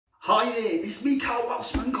Hi there, it's me, Carl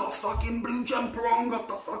Welshman. Got a fucking blue jumper on, got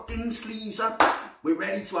the fucking sleeves up. We're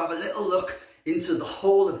ready to have a little look into the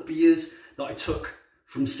haul of beers that I took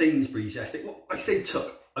from Sainsbury's yesterday. Well, I say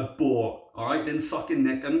took, I bought, alright? Didn't fucking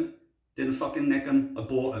nick them. I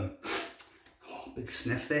bought them. Oh, big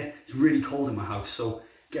sniff there. It's really cold in my house, so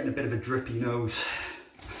getting a bit of a drippy nose.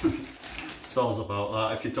 Soz about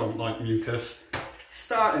that if you don't like mucus.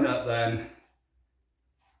 Starting up then,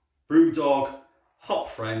 Brewdog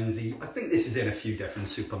Hop Frenzy. I think this is in a few different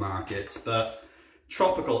supermarkets, but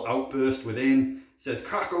Tropical Outburst within says,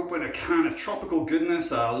 crack open a can of tropical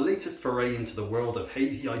goodness. Our latest foray into the world of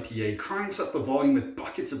hazy IPA cranks up the volume with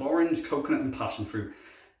buckets of orange, coconut and passion fruit.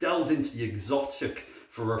 Delve into the exotic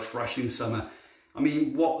for refreshing summer. I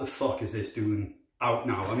mean, what the fuck is this doing out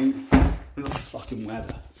now? I mean, look at the fucking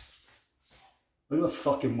weather. Look at the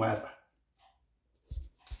fucking weather.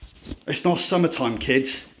 It's not summertime,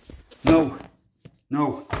 kids.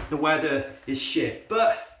 No, the weather is shit,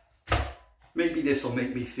 but maybe this will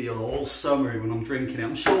make me feel all summery when I'm drinking it.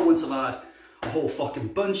 I'm sure once I've had a whole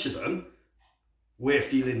fucking bunch of them, we're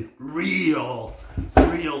feeling real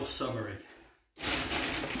summery.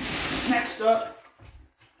 Next up,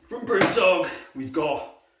 from Brewdog, we've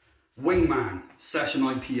got Wingman Session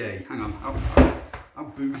IPA. Hang on, how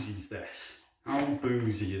boozy is this? How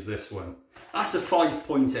boozy is this one? That's a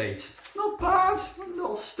 5.8. Not bad.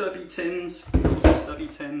 Little stubby tins.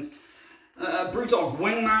 Brewdog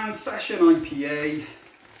Wingman Session IPA.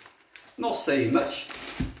 Not saying much.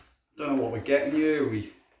 Don't know what we're getting here. Is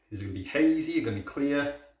it going to be hazy? Is it going to be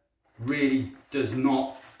clear? Really does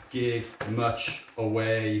not give much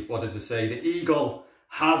away. What does it say? The eagle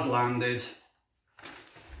has landed.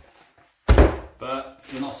 But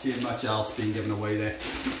we're not seeing much else being given away there.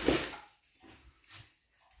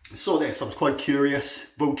 So this, I was quite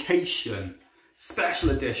curious. Vocation, Special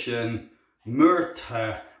Edition,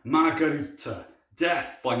 Murta, Margarita,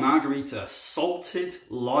 Death by Margarita, Salted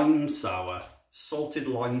Lime Sour. Salted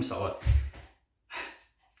Lime Sour.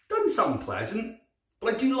 Doesn't sound pleasant,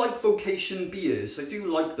 but I do like Vocation beers. I do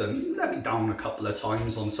like them. Let me down a couple of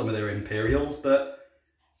times on some of their Imperials, but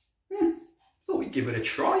yeah, thought we'd give it a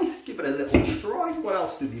try. Give it a little try. What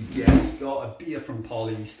else did we get? We got a beer from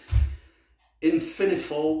Polly's.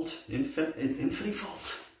 Infinifold.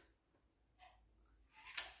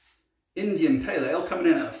 Indian Pale Ale coming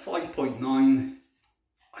in at a 5.9.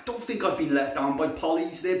 I don't think I've been let down by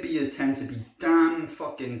Polly's. Their beers tend to be damn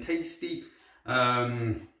fucking tasty.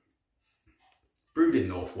 Brewed in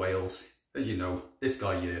North Wales. As you know, this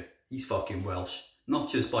guy here, he's fucking Welsh. Not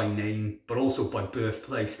just by name, but also by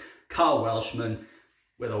birthplace. Carl Welshman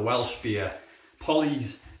with a Welsh beer.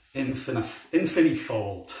 Polly's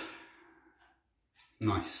Infinifold.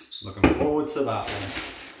 Nice. Looking forward to that one.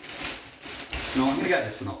 No, I'm going to get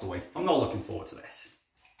this one off the way. I'm not looking forward to this.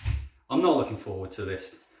 I'm not looking forward to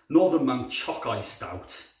this. Northern Monk Choc Ice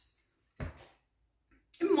Stout.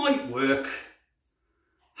 It might work.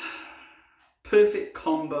 Perfect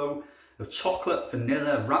combo of chocolate,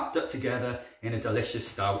 vanilla wrapped up together in a delicious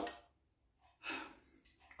stout.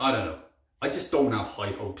 I don't know. I just don't have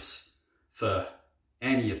high hopes for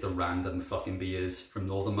any of the random fucking beers from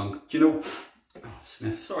Northern Monk. Do you know... Oh,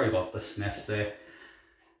 sniff. Sorry about the sniffs there.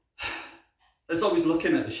 As I was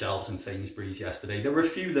looking at the shelves in Sainsbury's yesterday, there were a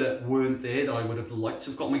few that weren't there that I would have liked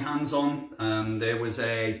to have got my hands on. There was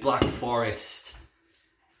a Black Forest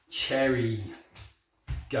cherry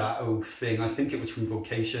gatto thing. I think it was from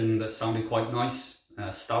Vocation that sounded quite nice.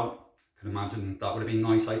 Stout. I can imagine that would have been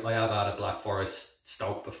nice. I have had a Black Forest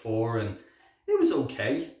stout before and it was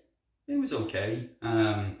okay. It was okay.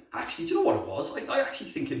 Actually, do you know what it was? I actually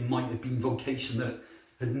think it might have been Vocation that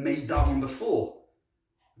had made that one before.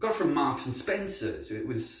 I got it from Marks and Spencer's. It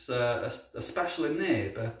was a special in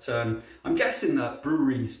there, but I'm guessing that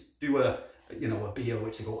breweries do a beer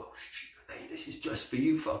which they go, oh shit, hey, this is just for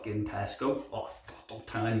you, fucking Tesco. Oh, don't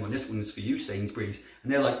tell anyone this one's for you, Sainsbury's.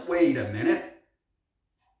 And they're like, wait a minute.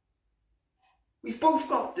 We've both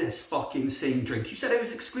got this fucking same drink. You said it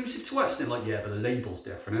was exclusive to us. And they're like, yeah, but the label's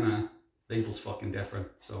different, isn't it? Label's fucking different.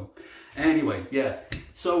 So, anyway, yeah.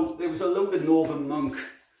 So, there was a load of Northern Monk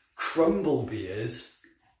crumble beers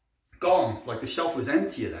gone. Like, the shelf was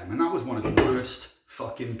empty of them. And that was one of the worst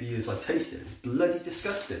fucking beers I tasted. It was bloody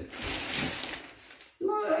disgusting.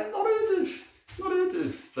 Not heard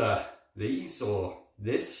of these or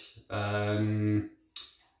this. I don't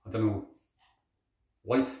know.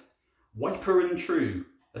 Wiper and True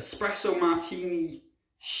Espresso Martini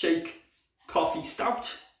Shake Coffee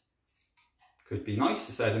Stout. Could be nice.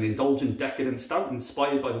 It says an indulgent, decadent stout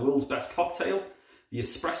inspired by the world's best cocktail. The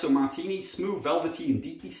Espresso Martini, smooth, velvety and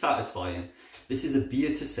deeply satisfying. This is a beer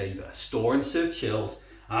to savour. Store and serve chilled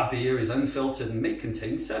Our beer is unfiltered and may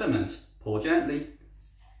contain sediment. Pour gently.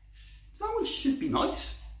 So that one should be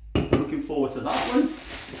nice. Looking forward to that one.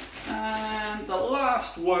 And the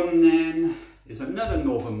last one then is another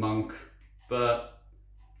Northern Monk, but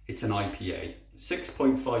it's an IPA.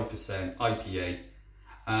 6.5% IPA.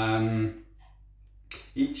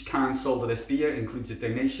 Each can sold of this beer includes a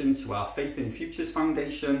donation to our Faith in Futures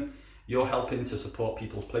Foundation. You're helping to support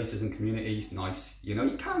people's places and communities. Nice. You know,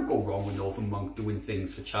 you can't go wrong with Northern Monk doing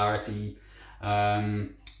things for charity. Quite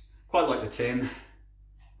like the tin.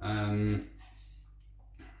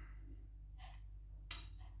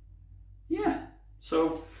 Yeah,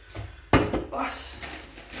 so that's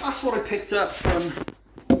what I picked up from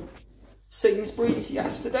Sainsbury's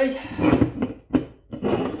yesterday.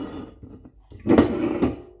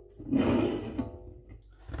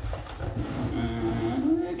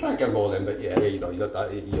 Can't get them all in, but yeah, there you go. You got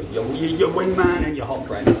that. Your wingman and your hot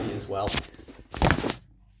frenzy as well.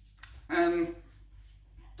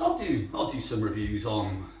 I'll do some reviews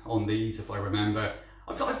on these if I remember.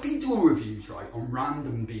 I've been doing reviews, right, on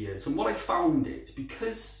random beers, and what I found is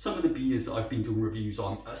because some of the beers that I've been doing reviews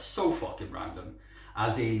on are so fucking random,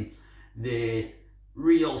 as in they're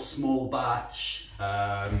real small batch,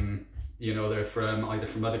 you know, they're from either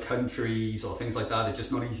from other countries or things like that. They're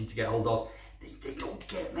just not easy to get hold of. They don't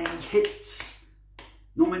get many hits.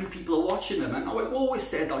 Not many people are watching them, and I've always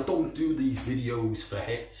said I don't do these videos for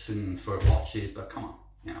hits and for watches, but come on,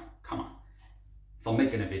 you know, come on. If I'm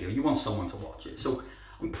making a video, you want someone to watch it. So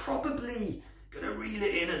I'm probably gonna reel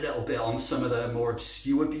it in a little bit on some of the more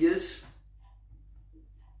obscure beers.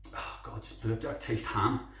 Oh God, just burped. I taste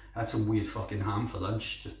ham. I had some weird fucking ham for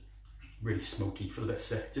lunch. Just really smoky, feel a bit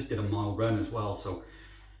sick. Just did a mile run as well, so.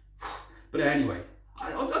 But anyway,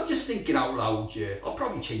 I'm just thinking out loud, yeah. I'll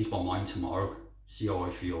probably change my mind tomorrow, see how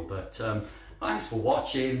I feel. But thanks for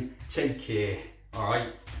watching. Take care, all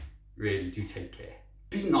right? Really do take care.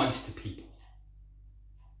 Be nice to people.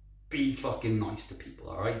 Be fucking nice to people,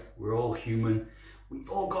 all right? We're all human. We've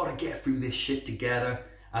all got to get through this shit together,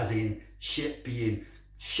 as in shit being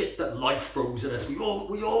shit that life throws at us. We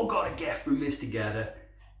all got to get through this together.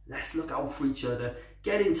 Let's look out for each other.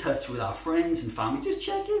 Get in touch with our friends and family. Just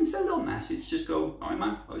check in, send a little message. Just go, all right,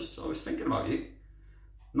 man, I was thinking about you.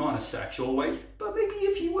 Not in a sexual way, but maybe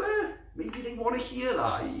if you were, maybe they want to hear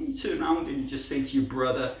that. You turn around and you just say to your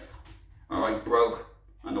brother, all right, bro,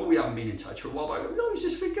 I know we haven't been in touch for a while, but I was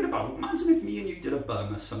just thinking about, imagine if me and you did a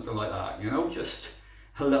bum or something like that, you know, just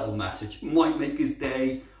a little message. Might make his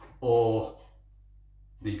day, or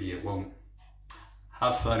maybe it won't.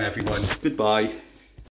 Have fun, everyone. Goodbye.